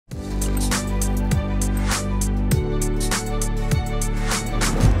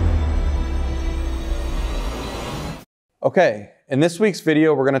Okay, in this week's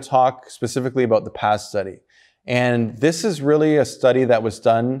video, we're going to talk specifically about the Paz study. And this is really a study that was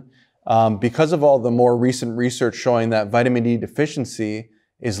done because of all the more recent research showing that vitamin D deficiency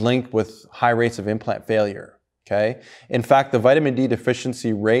is linked with high rates of implant failure. Okay, in fact, the vitamin D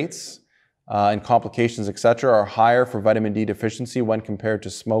deficiency rates and complications, etc., are higher for vitamin D deficiency when compared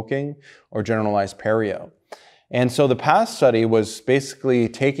to smoking or generalized perio. And so the Paz study was basically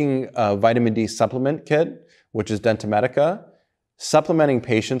taking a vitamin D supplement kit, which is DentaMedica, supplementing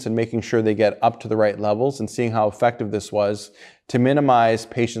patients and making sure they get up to the right levels and seeing how effective this was to minimize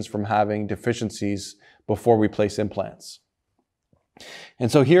patients from having deficiencies before we place implants.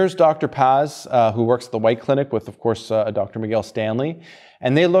 And so here's Dr. Paz, who works at the White Clinic with, of course, Dr. Miguel Stanley.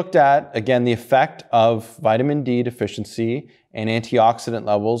 And they looked at, again, the effect of vitamin D deficiency and antioxidant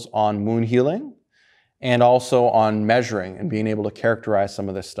levels on wound healing and also on measuring and being able to characterize some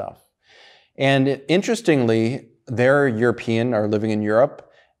of this stuff. And interestingly, they're European or living in Europe,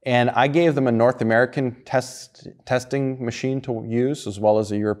 and I gave them a North American testing machine to use as well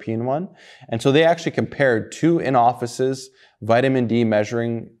as a European one. And so they actually compared two in-offices vitamin D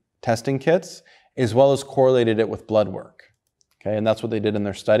measuring testing kits as well as correlated it with blood work. Okay, and that's what they did in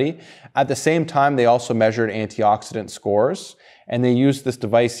their study. At the same time, they also measured antioxidant scores, and they used this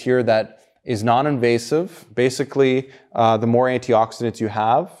device here that is non-invasive. Basically, the more antioxidants you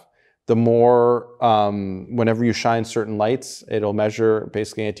have, the more, whenever you shine certain lights, it'll measure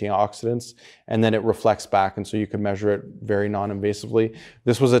basically antioxidants, and then it reflects back, and so you can measure it very non-invasively.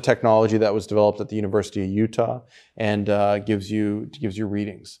 This was a technology that was developed at the University of Utah and gives you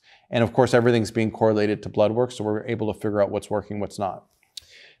readings. And of course, everything's being correlated to blood work, so we're able to figure out what's working, what's not.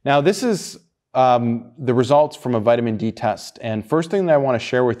 Now, this is the results from a vitamin D test. And first thing that I want to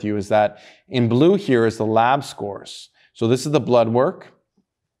share with you is that in blue here is the lab scores. So this is the blood work.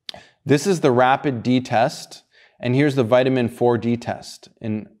 This is the rapid D test, and here's the vitamin 4D test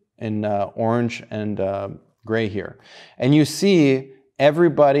in orange and gray here. And you see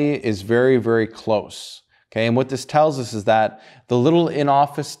everybody is very, very close. Okay, and what this tells us is that the little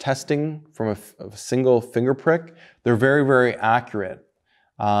in-office testing from a single finger prick, they're very, very accurate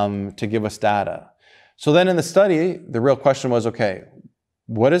to give us data. So then in the study, the real question was, okay,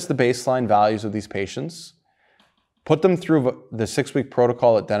 what is the baseline values of these patients? Put them through the 6-week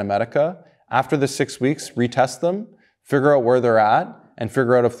protocol at DentaMedica. After the 6 weeks, retest them, figure out where they're at, and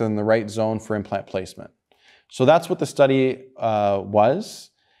figure out if they're in the right zone for implant placement. So that's what the study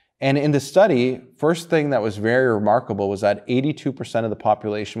was. And in the study, first thing that was very remarkable was that 82% of the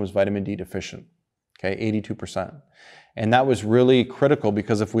population was vitamin D deficient. Okay, 82%. And that was really critical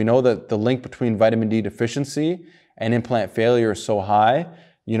because if we know that the link between vitamin D deficiency and implant failure is so high,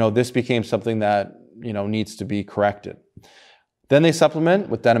 this became something that needs to be corrected. Then they supplement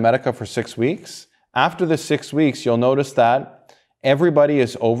with DentaMedica for 6 weeks. After the 6 weeks, you'll notice that everybody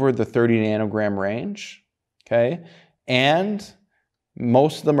is over the 30 nanogram range, okay? And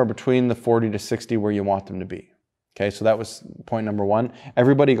most of them are between the 40 to 60 where you want them to be, okay? So that was point number one.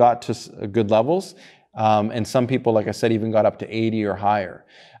 Everybody got to good levels, and some people, like I said, even got up to 80 or higher.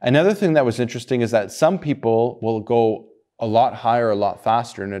 Another thing that was interesting is that some people will go a lot higher, a lot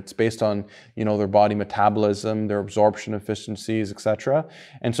faster, and it's based on, their body metabolism, their absorption efficiencies, etc.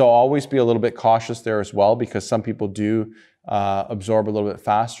 And so always be a little bit cautious there as well, because some people do absorb a little bit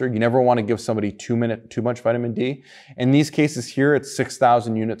faster. You never want to give somebody too much vitamin D. In these cases here, it's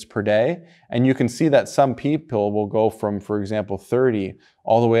 6,000 units per day, and you can see that some people will go from, for example, 30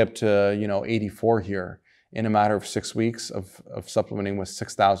 all the way up to 84 here in a matter of 6 weeks of supplementing with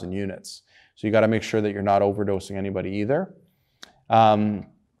 6,000 units. So you got to make sure that you're not overdosing anybody either.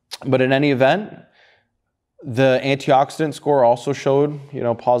 But in any event, the antioxidant score also showed,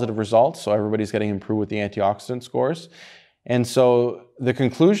 positive results. So everybody's getting improved with the antioxidant scores. And so the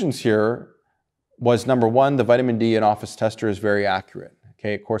conclusions here was, number one, the vitamin D in-office tester is very accurate.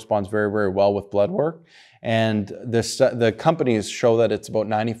 Okay, it corresponds very, very well with blood work. And the companies show that it's about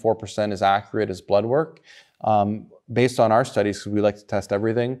 94% as accurate as blood work. Based on our studies, because we like to test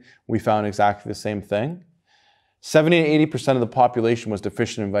everything, we found exactly the same thing. 70 to 80% of the population was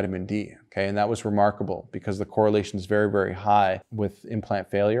deficient in vitamin D, okay, and that was remarkable because the correlation is very, very high with implant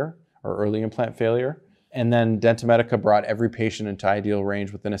failure or early implant failure. And then DentaMedica brought every patient into ideal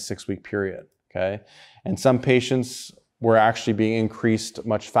range within a 6-week period, okay? And some patients were actually being increased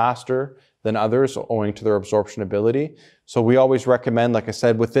much faster than others owing to their absorption ability. So we always recommend, like I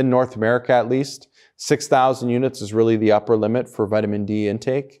said, within North America at least, 6,000 units is really the upper limit for vitamin D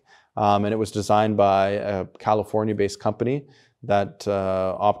intake. And it was designed by a California-based company that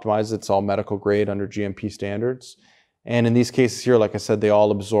optimizes. It's all medical grade under GMP standards. And in these cases here, like I said, they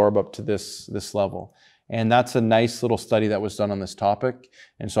all absorb up to this level. And that's a nice little study that was done on this topic.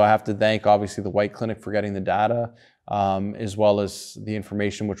 And so I have to thank, obviously, the White Clinic for getting the data, as well as the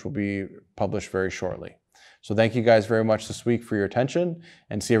information which will be published very shortly. So thank you guys very much this week for your attention,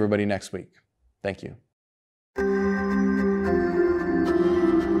 and see everybody next week. Thank you.